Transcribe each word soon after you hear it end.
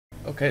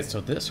Okay,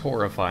 so this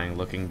horrifying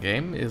looking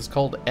game is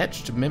called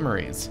Etched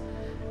Memories,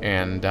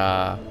 and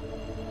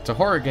it's a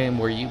horror game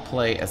where you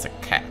play as a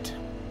cat.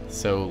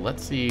 So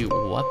let's see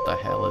what the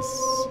hell is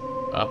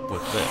up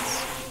with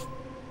this.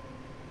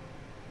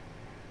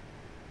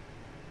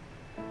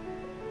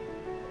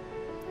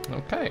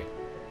 Okay.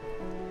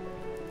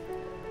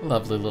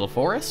 Lovely little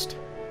forest.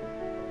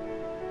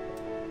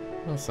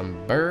 Well,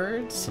 some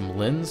birds, some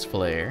lens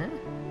flare,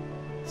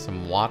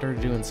 some water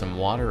doing some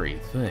watery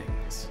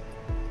things.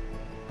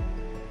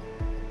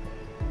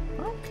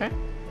 Okay.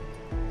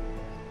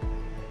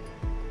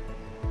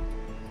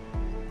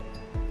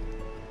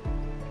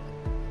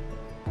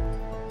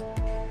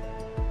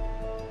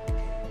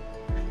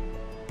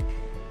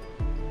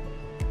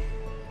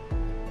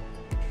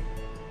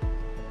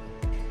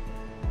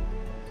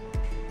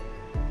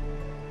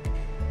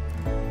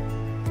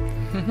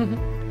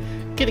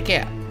 Kitty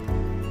cat.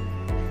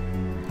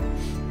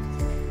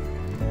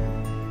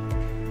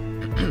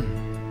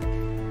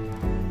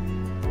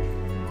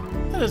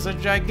 That is a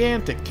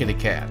gigantic kitty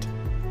cat.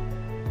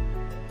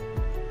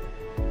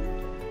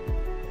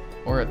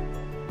 Or a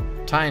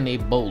tiny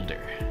boulder.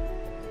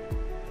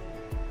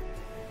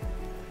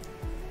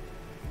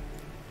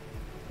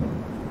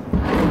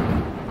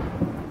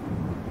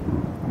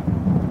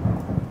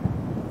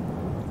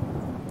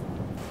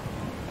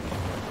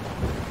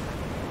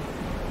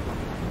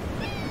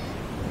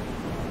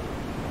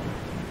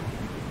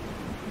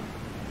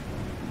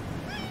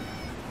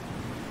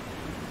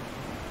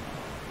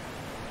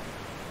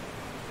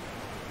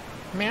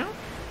 Meow.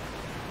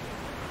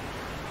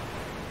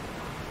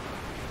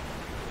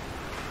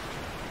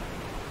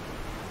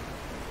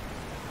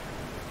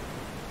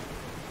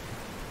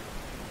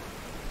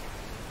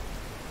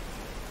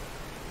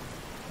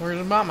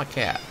 Where's Mama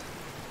Cat?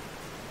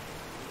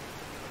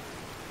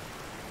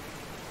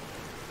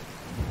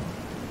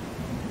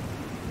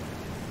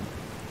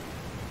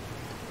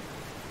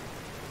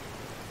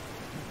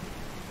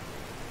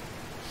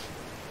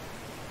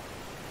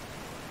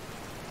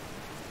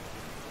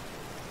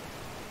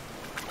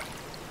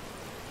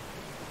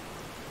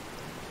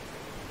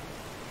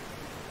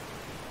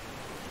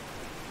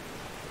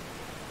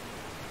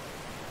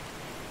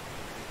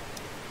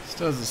 This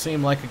doesn't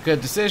seem like a good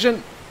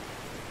decision.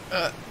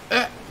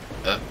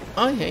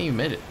 Oh yeah, you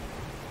made it.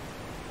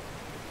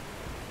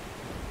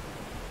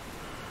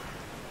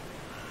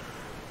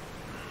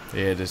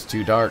 It is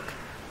too dark.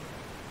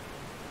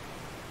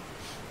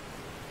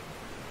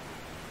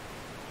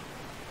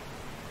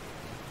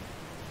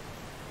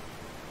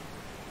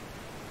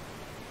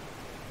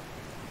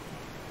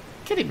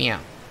 Kitty meow.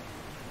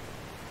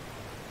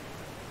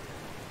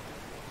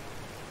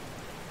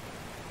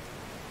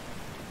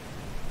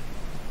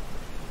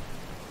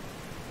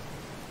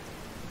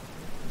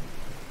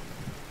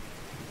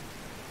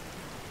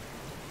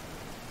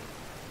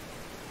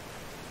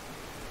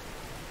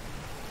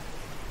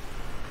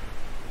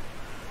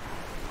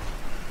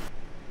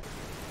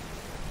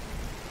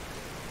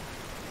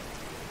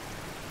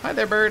 Hi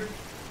there, bird.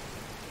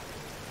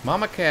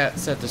 Mama Cat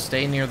said to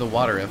stay near the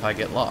water if I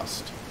get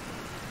lost.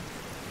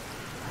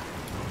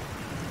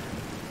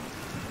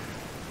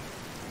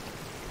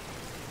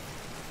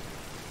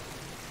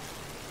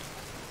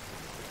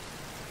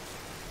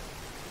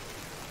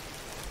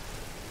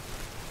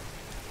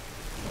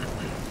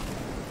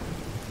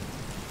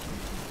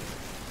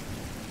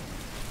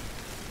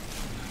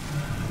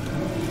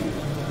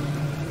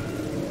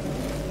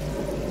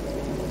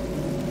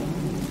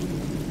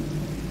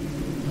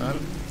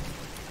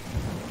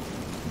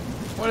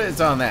 What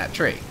is on that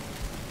tree?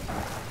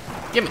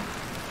 Gimme!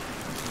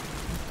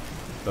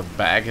 The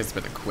bag has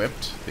been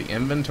equipped. The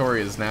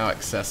inventory is now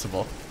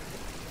accessible.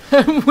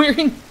 I'm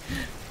wearing...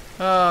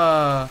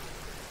 oh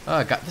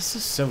god, this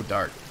is so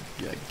dark.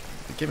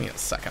 Give me a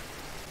second.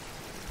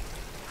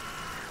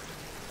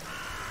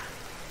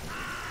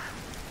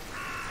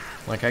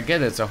 Like, I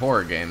get it's a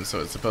horror game, so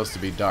it's supposed to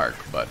be dark,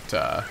 but,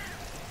 look at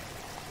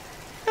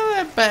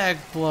that bag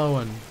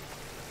blowing.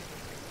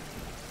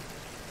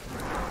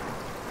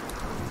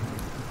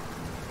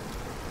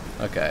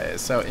 Okay,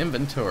 so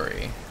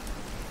inventory.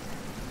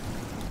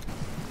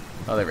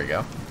 Oh, there we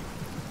go.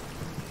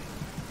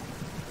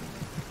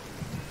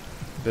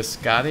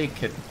 Biscotti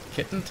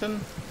Kittenton?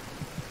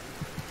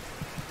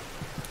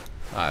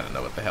 I don't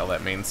know what the hell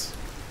that means.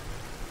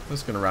 I'm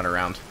just gonna run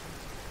around.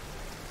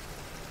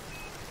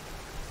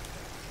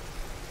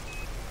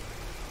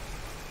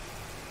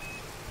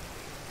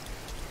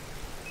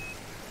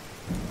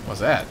 What's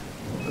that?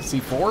 The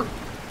C4?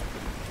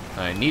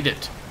 I need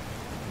it.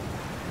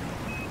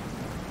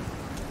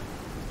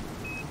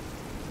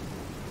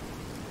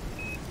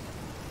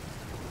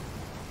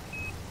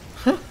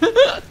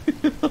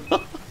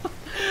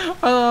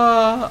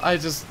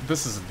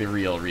 This is the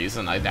real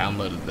reason I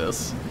downloaded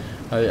this.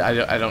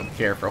 I don't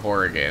care for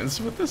horror games,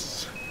 but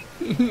this,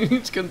 you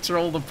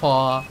control the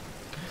paw.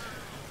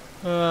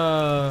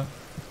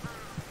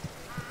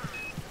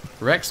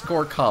 Rex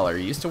Gore collar.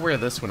 Used to wear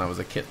this when I was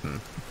a kitten.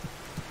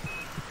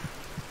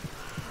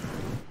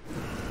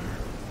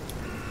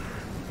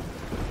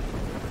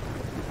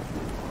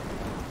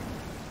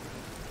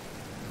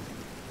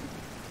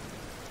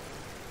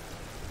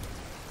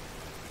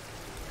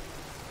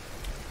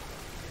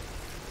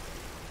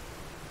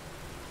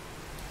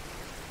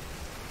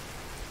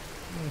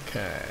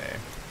 Okay.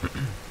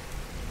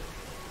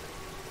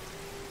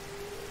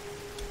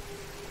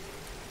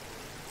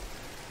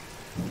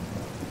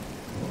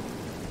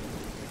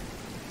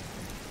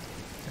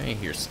 I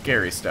hear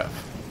scary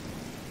stuff.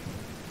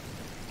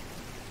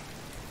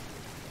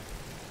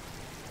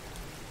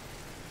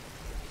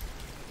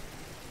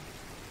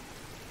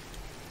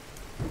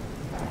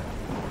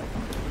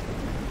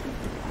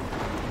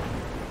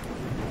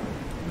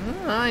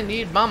 I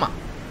need mama.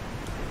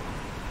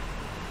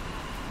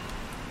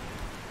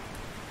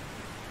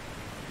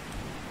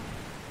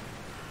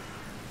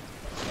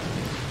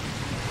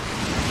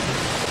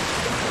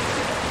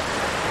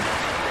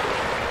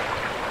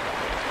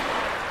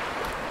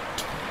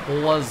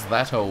 Was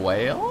that a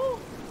whale?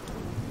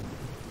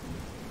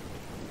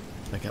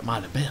 I think it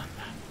might have been.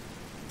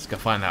 Let's go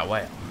find that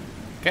whale.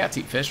 Cats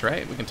eat fish,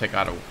 right? We can take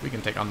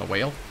on the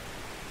whale.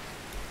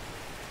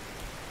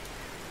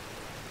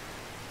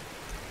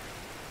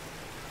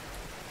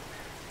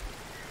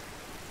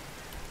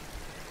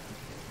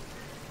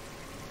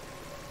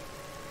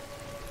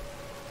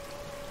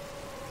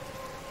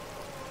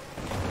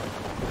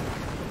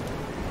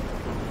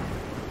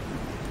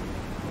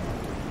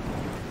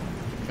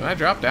 Can I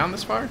drop down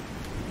this far?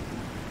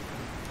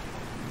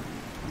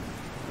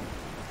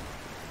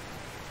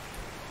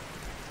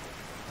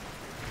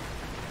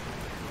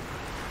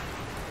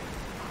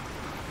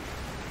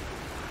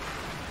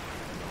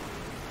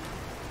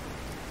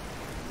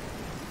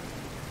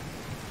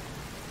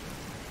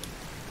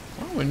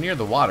 Well, we're near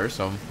the water,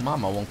 so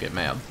Mama won't get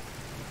mad.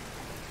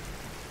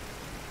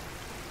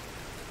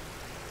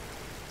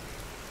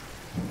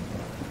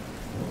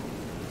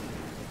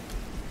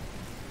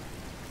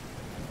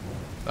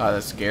 Oh,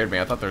 that scared me.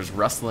 I thought there was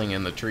rustling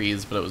in the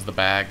trees, but it was the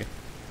bag.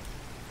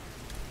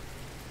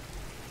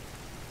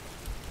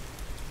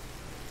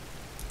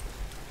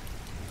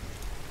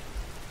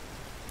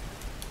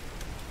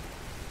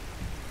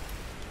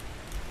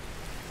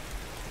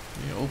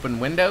 You open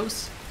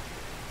windows?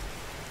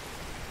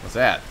 What's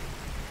that?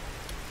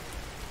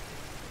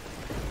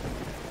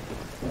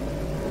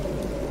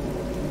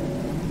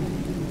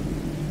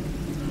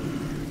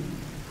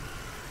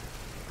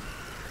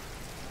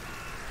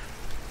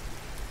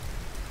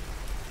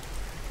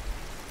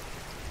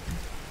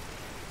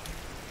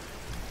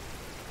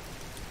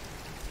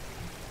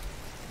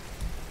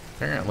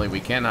 Apparently we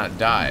cannot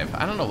dive.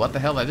 I don't know what the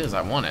hell that is.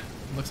 I want it.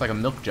 It looks like a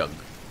milk jug.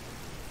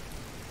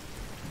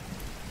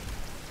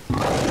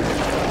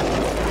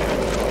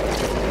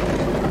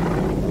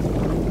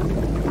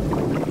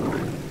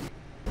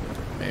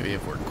 Maybe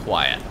if we're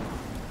quiet.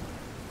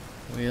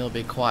 We'll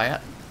be quiet.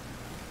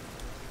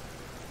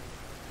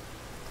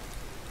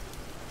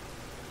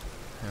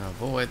 And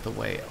avoid the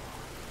whale.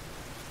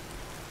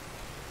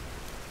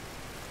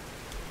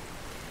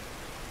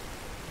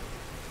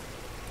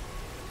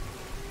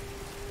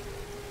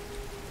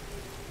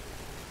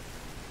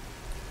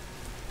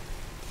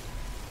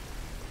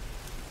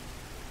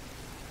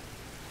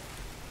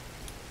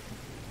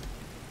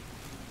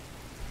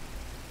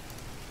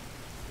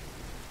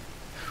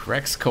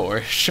 Rex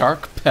Core,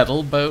 Shark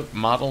Pedal Boat,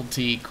 Model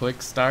T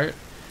Quick Start.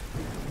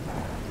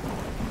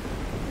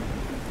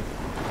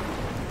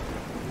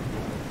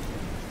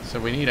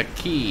 So we need a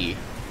key.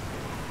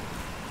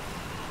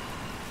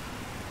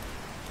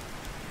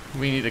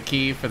 We need a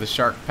key for the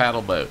Shark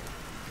Paddle Boat.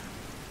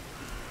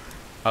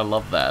 I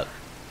love that.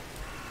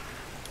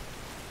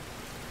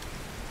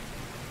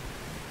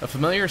 A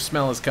familiar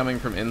smell is coming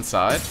from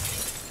inside.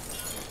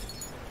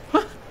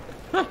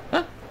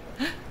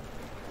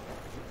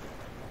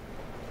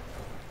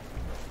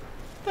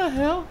 The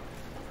hell?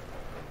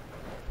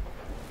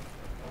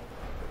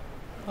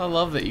 I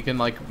love that you can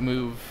like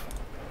move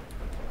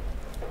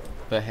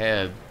the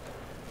head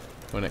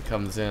when it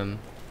comes in.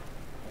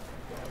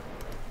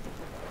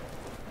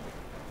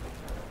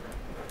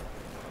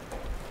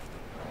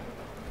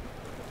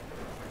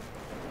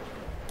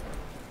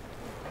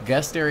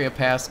 Guest area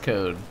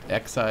passcode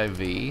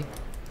XIV.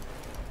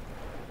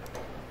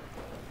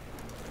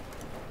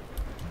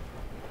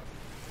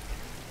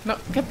 No,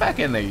 get back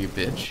in there, you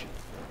bitch.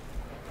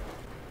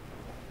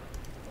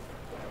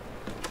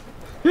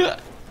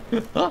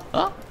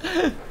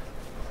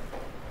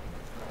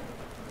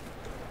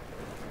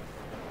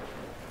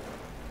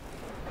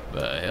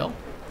 The hell?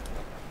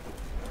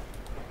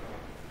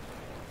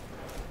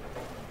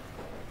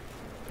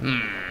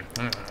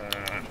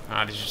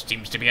 Ah, this just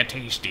seems to be a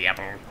tasty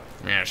apple.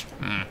 Yes,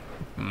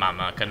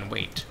 Mama can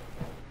wait.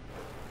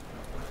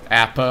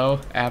 Appo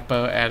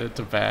added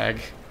to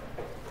bag.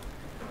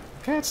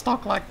 Cats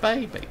talk like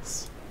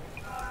babies.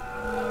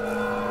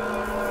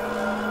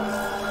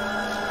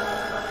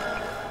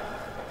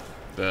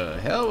 The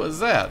hell was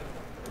that?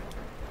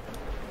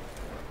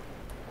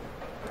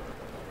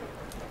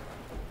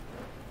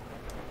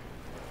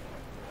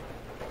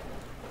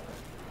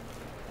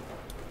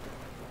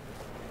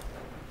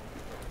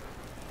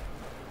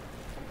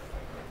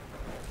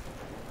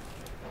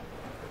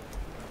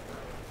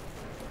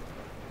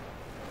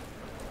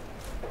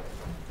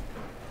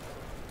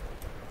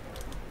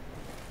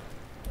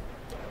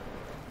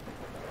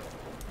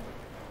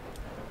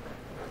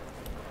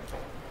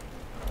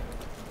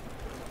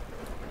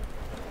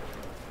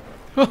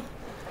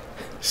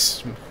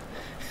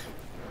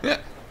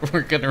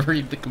 We're gonna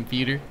read the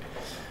computer.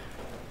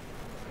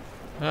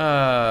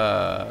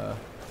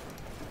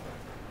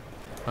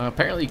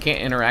 Apparently you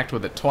can't interact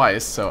with it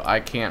twice, so I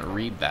can't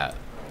read that.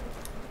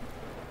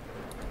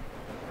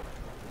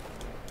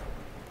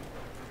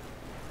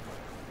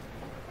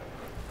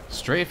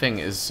 Strafing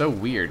is so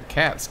weird.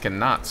 Cats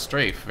cannot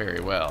strafe very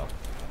well.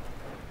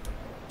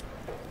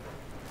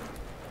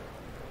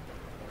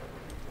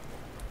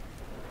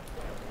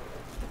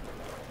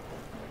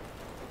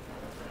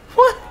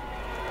 What?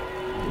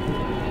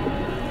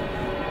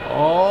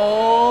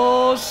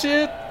 Oh,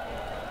 shit.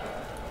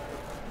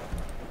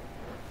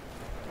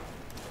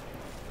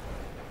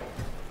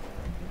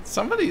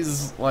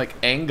 Somebody's, like,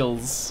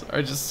 angles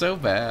are just so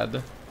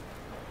bad.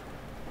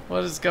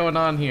 What is going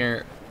on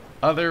here?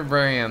 Other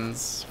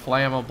brands.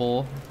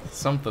 Flammable.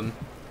 Something.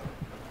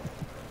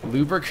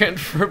 Lubricant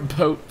for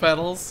boat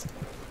pedals?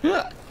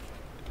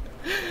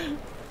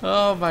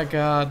 Oh my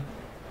god.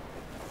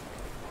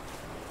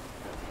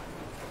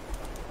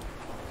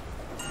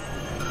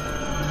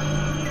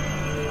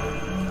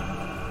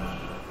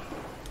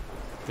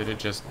 Did it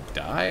just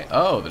die?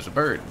 Oh, there's a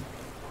bird.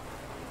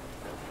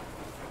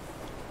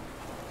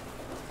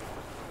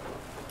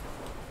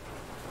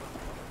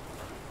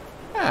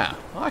 Yeah,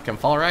 well, I can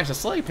fall right to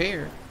sleep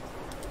here.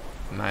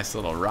 Nice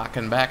little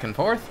rocking back and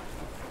forth.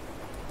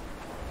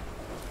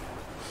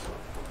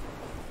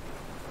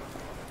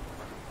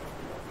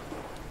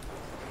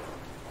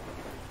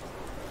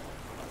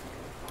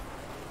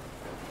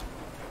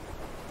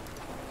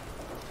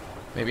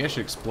 Maybe I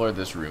should explore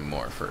this room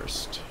more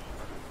first.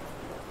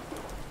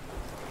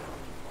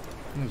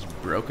 There's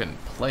broken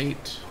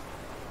plate.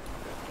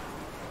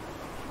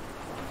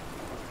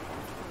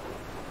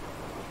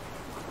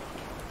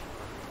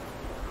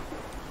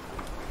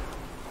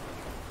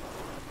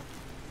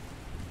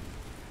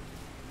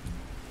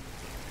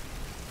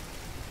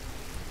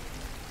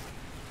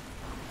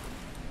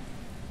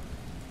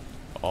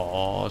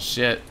 Oh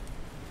shit.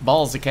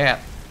 Balls of cat.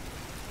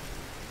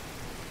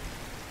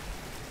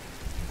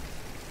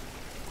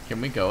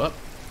 Can we go up?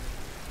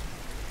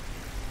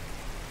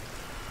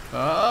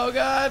 Oh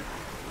god.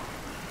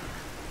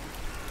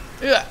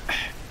 Ugh.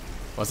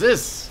 What's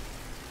this?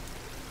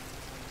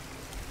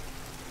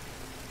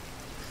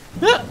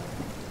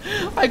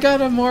 I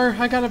got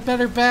a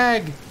better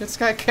bag. It's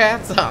got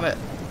cats on it.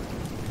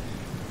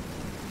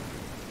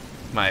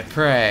 My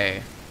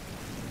prey.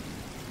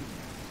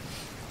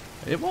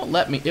 It wouldn't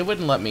let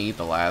me eat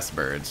the last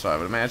bird, so I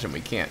would imagine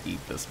we can't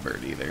eat this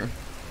bird either.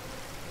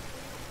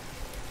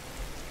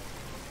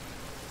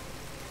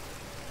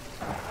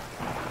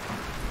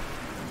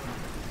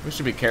 We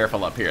should be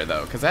careful up here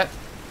though, because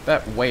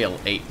that whale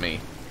ate me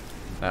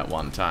that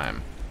one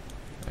time.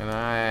 And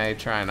I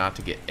try not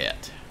to get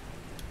it,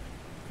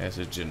 as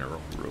a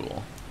general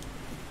rule.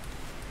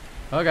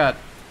 Oh god,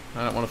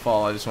 I don't want to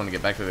fall, I just want to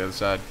get back to the other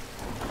side.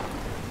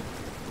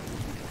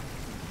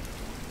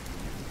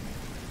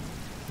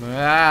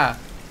 Ah!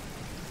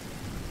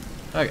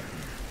 Okay.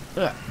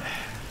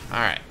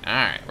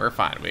 Alright, we're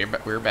fine.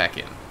 We're back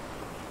in.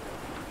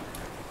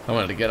 I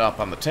wanted to get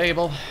up on the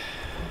table,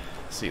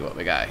 see what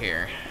we got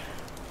here.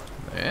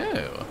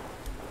 Oh,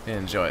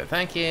 enjoy it,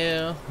 thank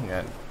you. We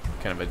got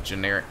kind of a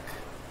generic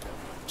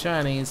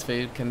Chinese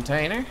food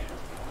container,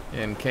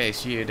 in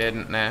case you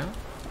didn't know.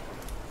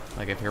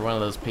 Like if you're one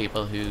of those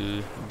people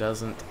who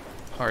doesn't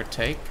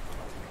partake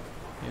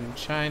in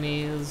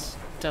Chinese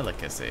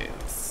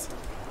delicacies.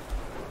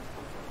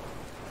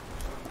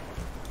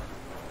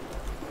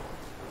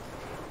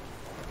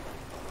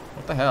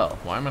 What the hell?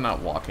 Why am I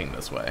not walking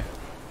this way?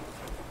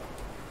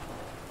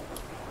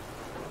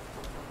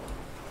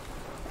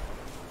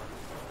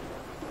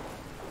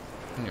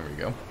 Here we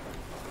go.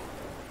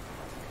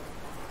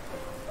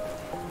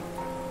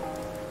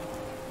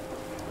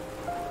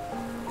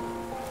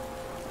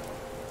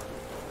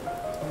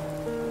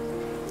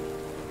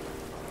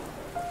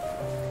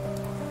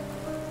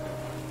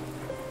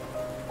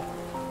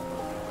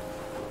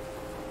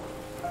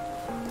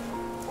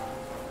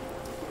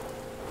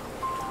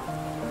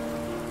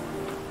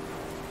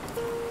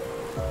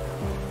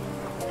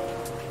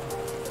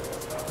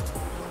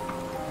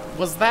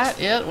 Was that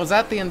it? Was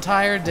that the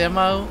entire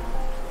demo?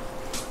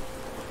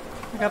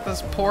 I got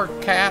this poor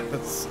cat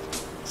that's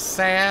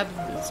sad,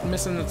 it's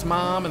missing its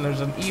mom, and there's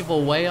an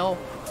evil whale.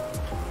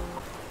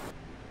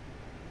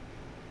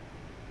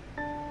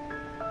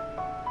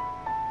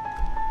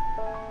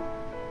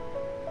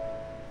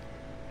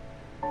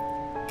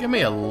 Give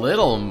me a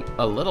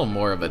little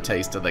more of a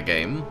taste of the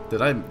game.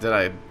 Did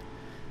I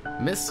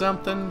miss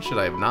something? Should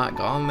I have not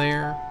gone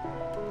there?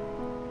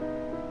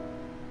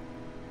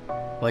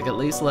 Like, at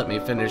least let me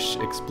finish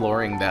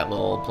exploring that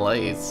little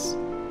place.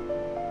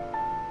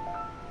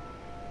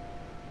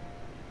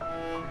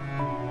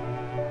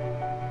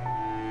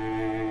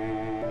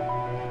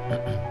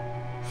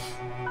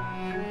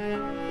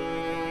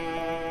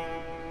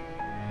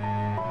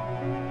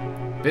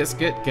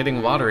 Biscuit,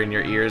 getting water in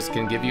your ears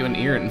can give you an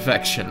ear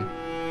infection.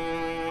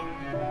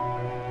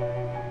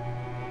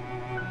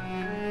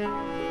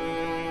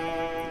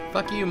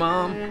 Fuck you,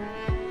 Mom.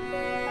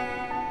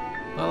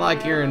 I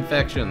like your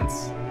infections.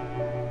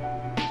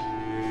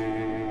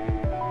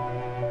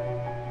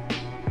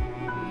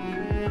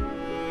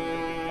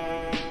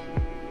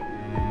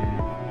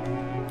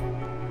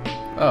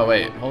 Oh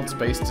wait, hold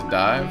space to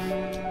dive?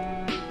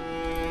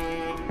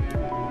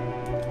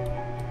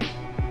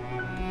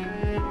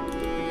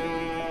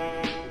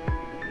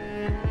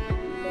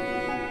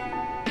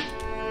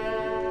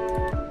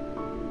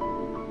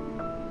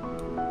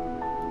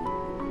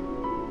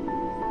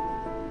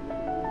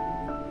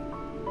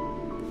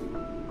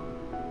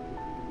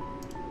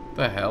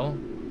 The hell?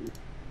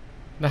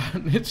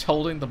 It's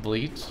holding the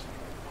bleach?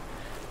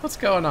 What's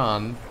going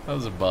on? That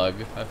was a bug.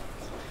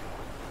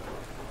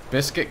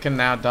 Biscuit can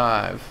now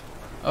dive.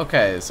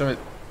 Okay, so it...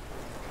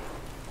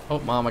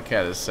 Hope Mama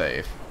Cat is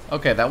safe.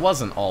 Okay, that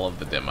wasn't all of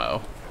the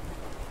demo.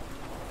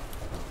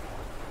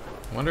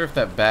 I wonder if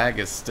that bag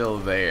is still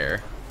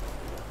there.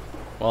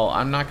 Well,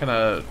 I'm not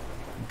gonna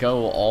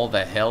go all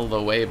the hell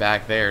the way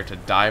back there to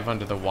dive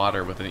under the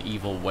water with an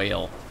evil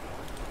whale.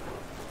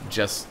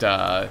 Just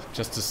to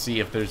see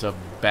if there's a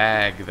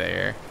bag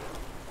there.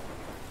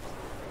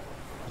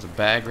 There's a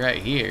bag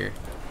right here.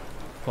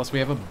 Plus we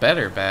have a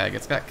better bag.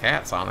 It's got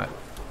cats on it.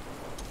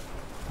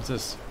 What's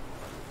this?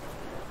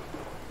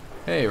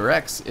 Hey,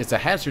 Rex, it's a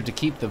hazard to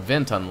keep the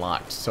vent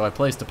unlocked, so I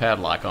placed a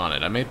padlock on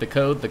it. I made the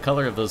code the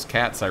color of those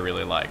cats I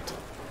really liked.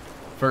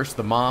 First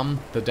the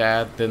mom, the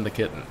dad, then the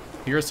kitten.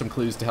 Here are some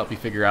clues to help you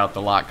figure out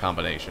the lock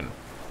combination.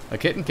 A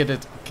kitten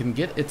can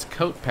get its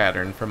coat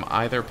pattern from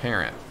either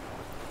parent.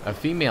 A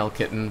female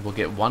kitten will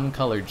get one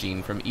color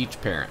gene from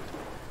each parent,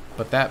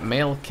 but that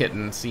male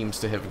kitten seems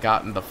to have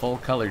gotten the full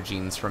color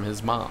genes from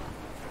his mom.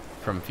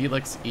 From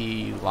Felix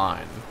E.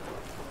 Line.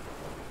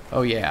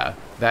 Oh yeah,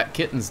 that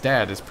kitten's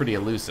dad is pretty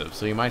elusive,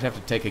 so you might have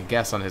to take a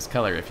guess on his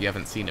color if you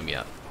haven't seen him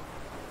yet.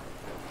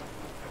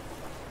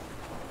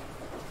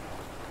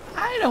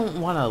 I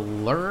don't want to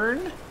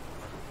learn. A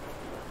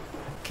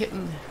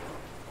kitten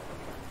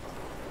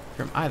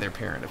from either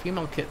parent. A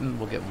female kitten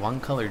will get one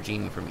color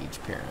gene from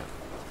each parent.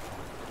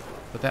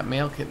 But that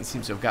male kitten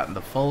seems to have gotten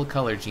the full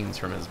color genes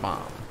from his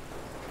mom.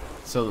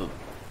 So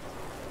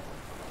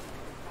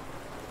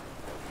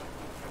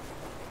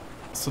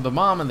the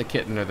mom and the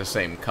kitten are the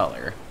same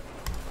color.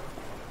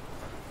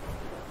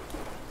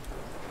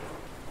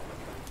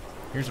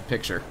 Here's a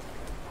picture.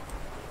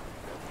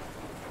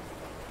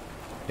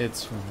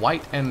 It's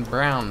white and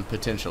brown,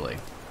 potentially.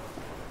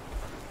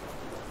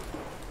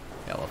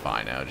 Hell if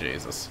I know,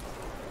 Jesus.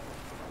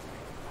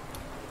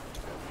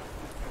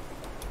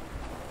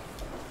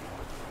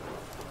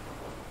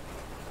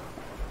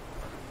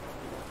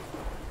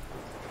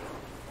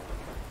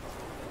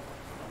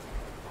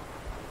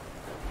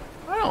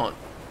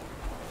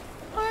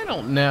 I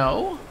don't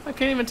know. I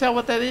can't even tell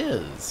what that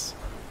is.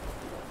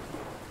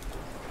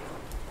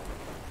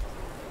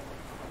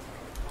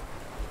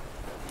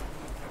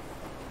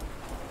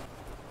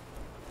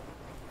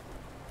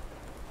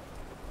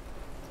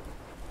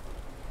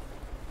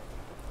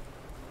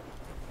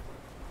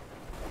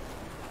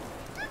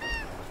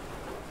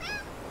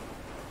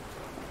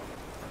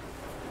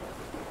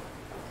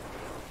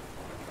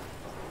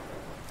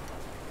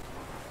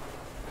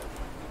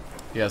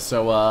 Yeah,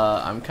 so,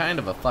 I'm kind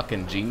of a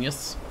fucking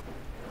genius,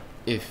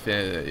 if,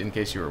 in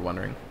case you were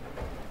wondering.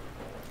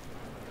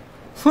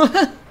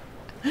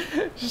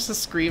 Just a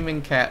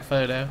screaming cat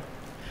photo.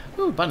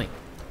 Ooh, bunny.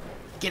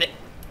 Get it.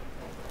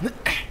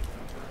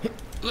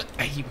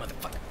 You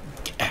motherfucker.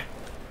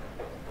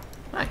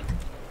 Hi.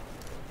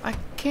 I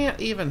can't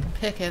even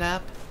pick it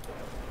up.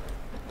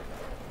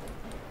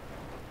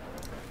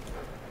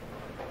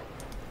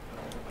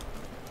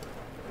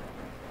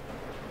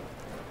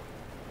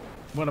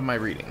 What am I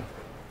reading?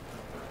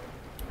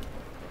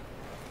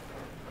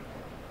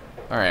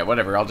 Alright,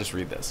 whatever, I'll just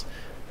read this.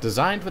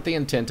 Designed with the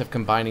intent of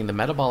combining the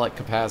metabolic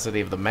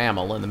capacity of the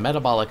mammal and the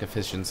metabolic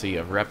efficiency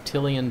of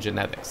reptilian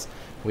genetics,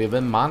 we have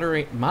been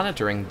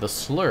monitoring the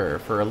slur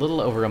for a little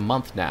over a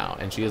month now,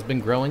 and she has been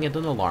growing at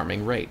an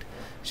alarming rate.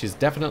 She's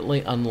definitely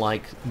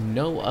unlike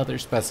no other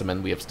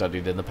specimen we have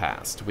studied in the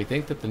past. We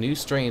think that the new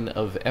strain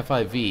of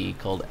FIV,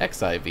 called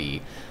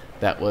XIV,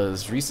 that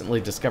was recently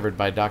discovered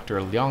by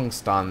Dr.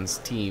 Ljongstan's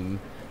team,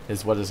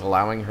 is what is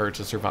allowing her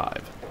to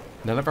survive.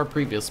 None of our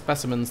previous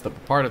specimens that were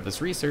part of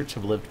this research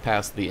have lived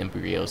past the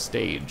embryo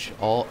stage,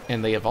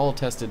 and they have all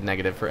tested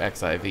negative for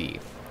XIV.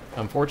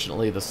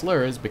 Unfortunately, the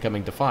slur is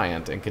becoming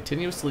defiant and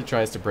continuously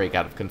tries to break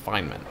out of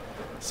confinement.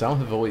 Some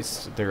have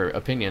voiced their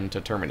opinion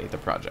to terminate the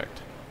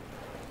project.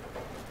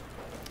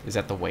 Is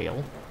that the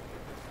whale?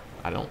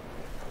 I don't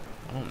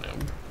know.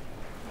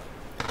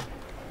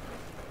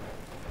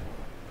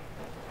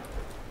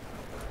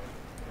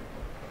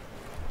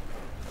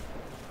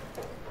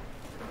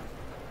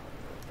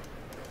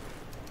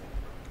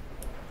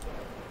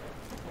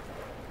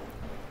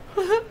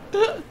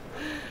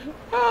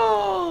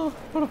 Oh,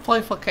 what a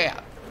playful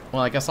cat.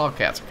 Well, I guess all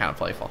cats are kind of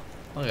playful.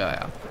 Look at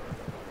that.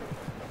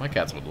 My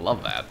cats would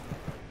love that.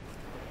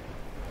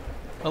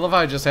 I love how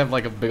I just have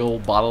like a big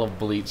old bottle of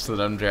bleach that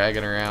I'm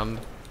dragging around.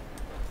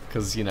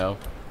 Because, you know,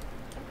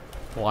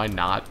 why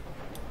not?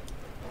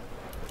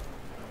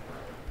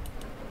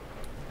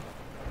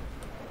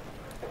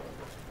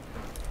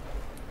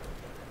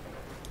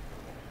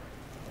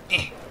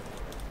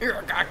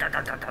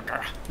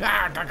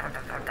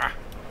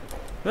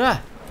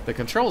 Ah, the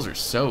controls are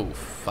so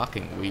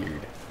fucking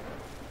weird.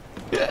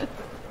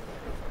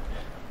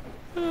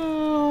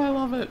 Oh, I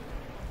love it.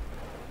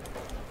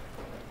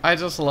 I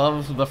just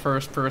love the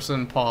first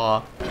person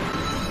paw.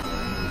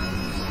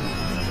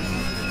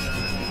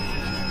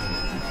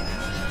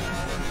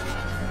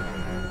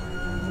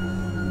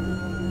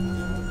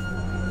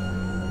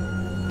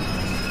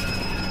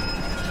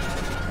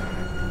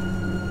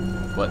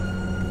 What?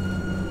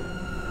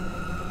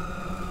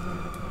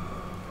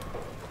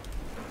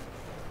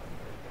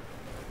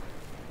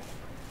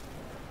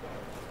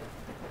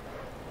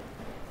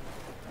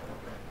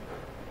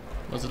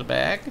 Was it a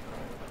bag?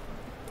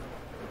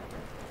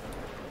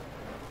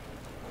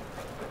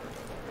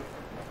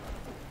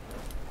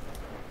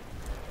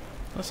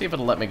 Let's see if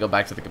it'll let me go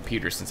back to the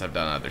computer since I've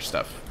done other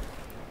stuff.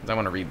 'Cause I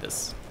want to read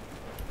this.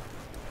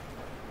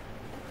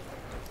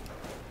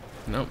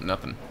 Nope,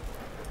 nothing.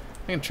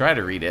 I can try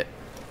to read it.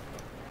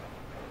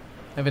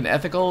 I have an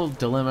ethical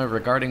dilemma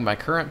regarding my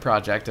current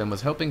project and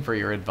was hoping for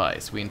your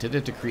advice. We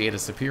intended to create a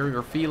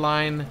superior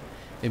feline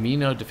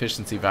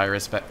immunodeficiency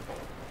virus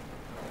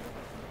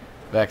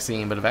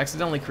vaccine, but have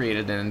accidentally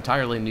created an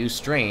entirely new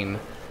strain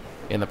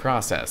in the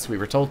process. We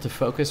were told to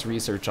focus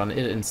research on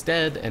it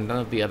instead, and none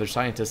of the other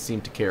scientists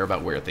seem to care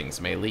about where things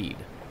may lead.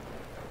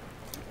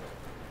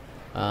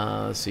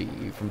 Let's see,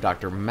 from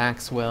Dr.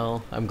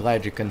 Maxwell. I'm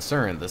glad you're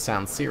concerned. This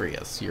sounds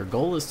serious. Your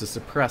goal is to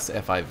suppress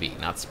FIV,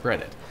 not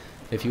spread it.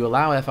 If you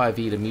allow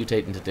FIV to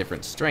mutate into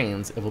different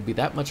strains, it will be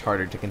that much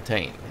harder to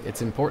contain.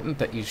 It's important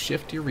that you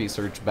shift your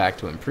research back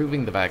to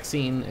improving the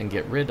vaccine and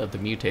get rid of the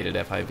mutated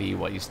FIV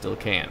while you still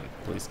can.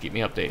 Please keep me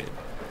updated.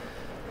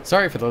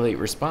 Sorry for the late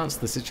response.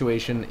 The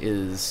situation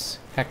is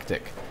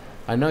hectic.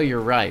 I know you're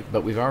right,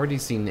 but we've already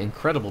seen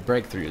incredible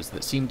breakthroughs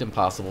that seemed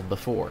impossible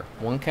before.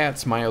 One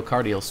cat's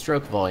myocardial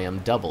stroke volume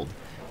doubled,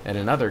 and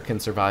another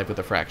can survive with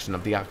a fraction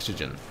of the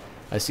oxygen.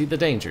 I see the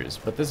dangers,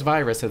 but this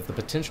virus has the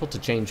potential to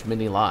change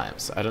many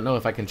lives. I don't know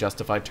if I can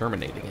justify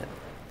terminating it.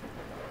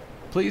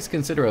 Please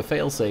consider a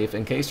failsafe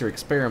in case your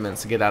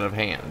experiments get out of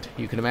hand.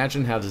 You can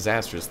imagine how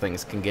disastrous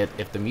things can get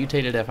if the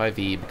mutated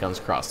FIV becomes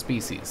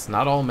cross-species.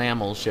 Not all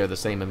mammals share the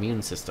same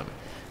immune system.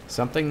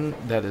 Something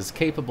that is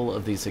capable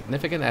of these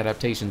significant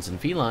adaptations in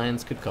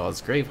felines could cause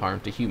grave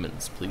harm to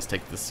humans. Please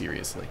take this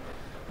seriously.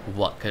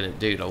 What could it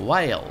do to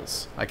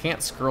whales? I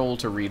can't scroll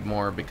to read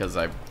more because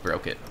I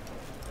broke it.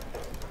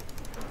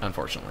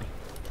 Unfortunately.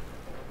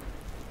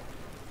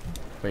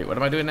 Wait, what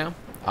am I doing now?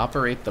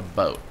 Operate the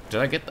boat. Did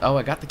I get... Oh,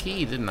 I got the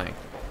key, didn't I?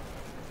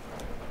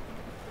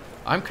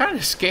 I'm kind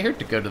of scared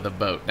to go to the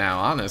boat now,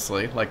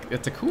 honestly. Like,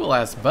 it's a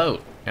cool-ass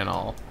boat and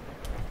all.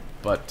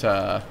 But,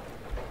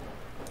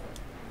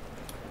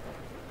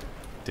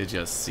 did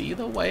you see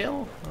the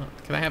whale?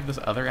 Can I have this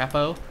other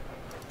apple?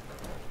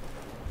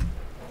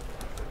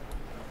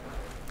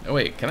 Oh,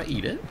 wait, can I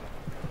eat it?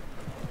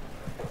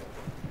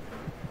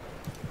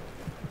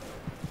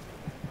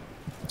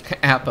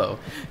 Apo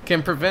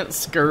can prevent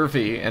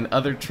scurvy and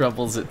other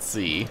troubles at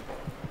sea.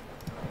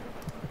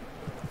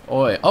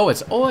 Oil. Oh,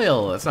 it's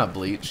oil. That's not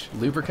bleach.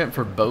 Lubricant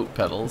for boat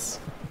pedals.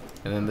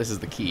 And then this is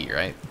the key,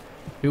 right?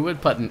 Who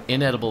would put an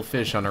inedible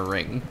fish on a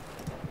ring?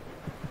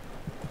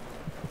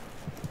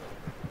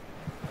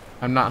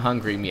 I'm not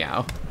hungry,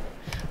 meow.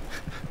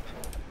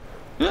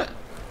 That's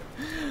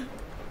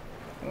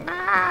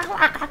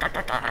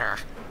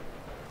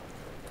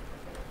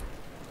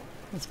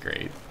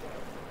great.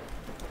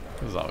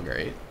 This is all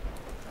great.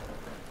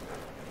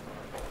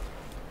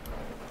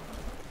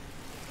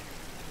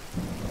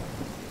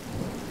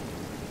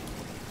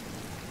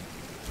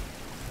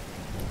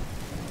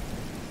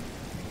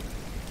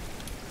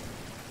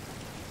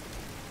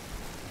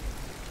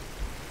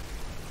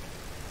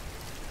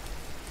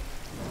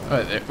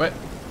 Oh, what?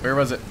 Where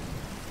was it?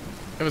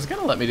 It was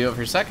gonna let me do it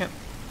for a second.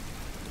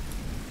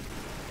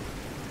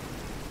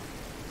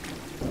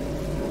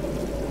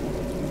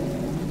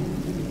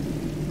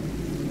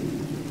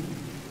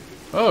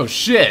 Oh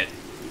shit!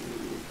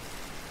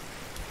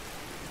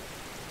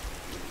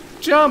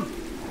 Jump!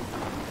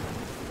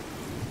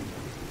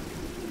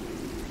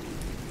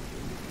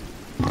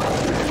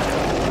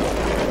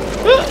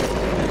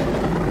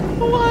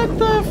 What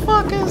the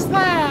fuck is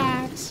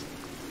that?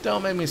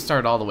 Don't make me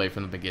start all the way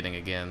from the beginning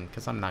again,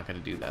 because I'm not going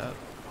to do that.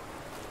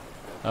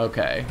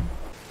 Okay.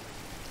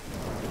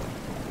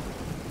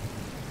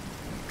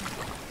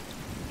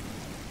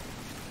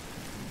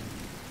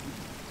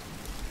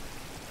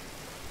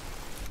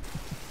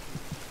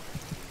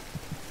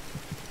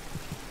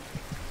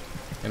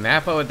 An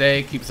apple a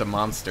day keeps a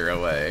monster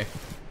away.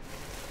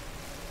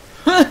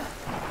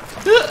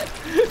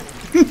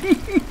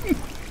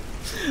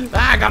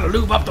 I gotta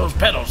lube up those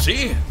pedals,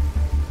 see?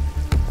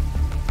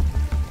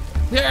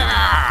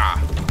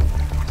 Yeah!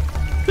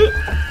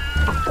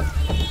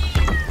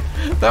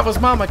 That was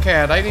Mama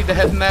Cat. I need to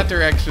head in that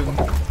direction.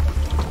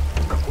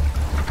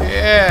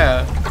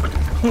 Yeah.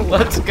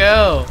 Let's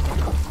go.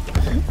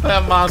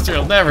 That monster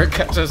will never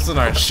catch us in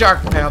our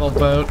shark paddle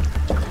boat.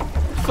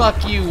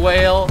 Fuck you,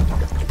 whale.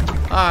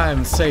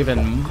 I'm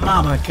saving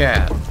Mama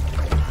Cat.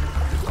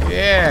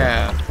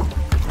 Yeah!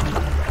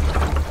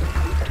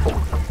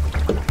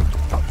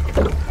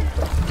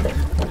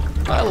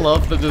 I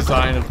love the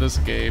design of this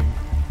game.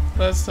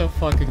 That's so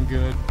fucking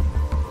good.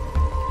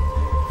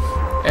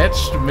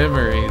 Etched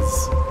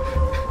Memories.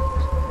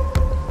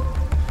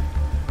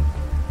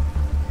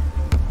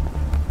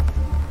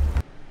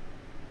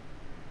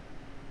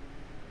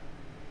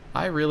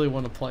 I really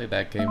want to play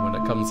that game when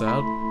it comes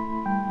out.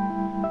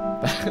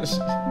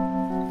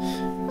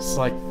 It's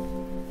like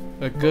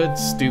a good,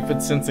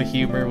 stupid sense of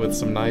humor with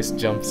some nice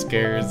jump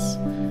scares,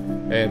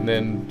 and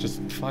then just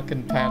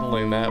fucking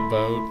paddling that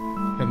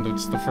boat, and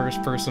it's the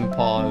first person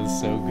paw is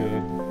so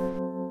good.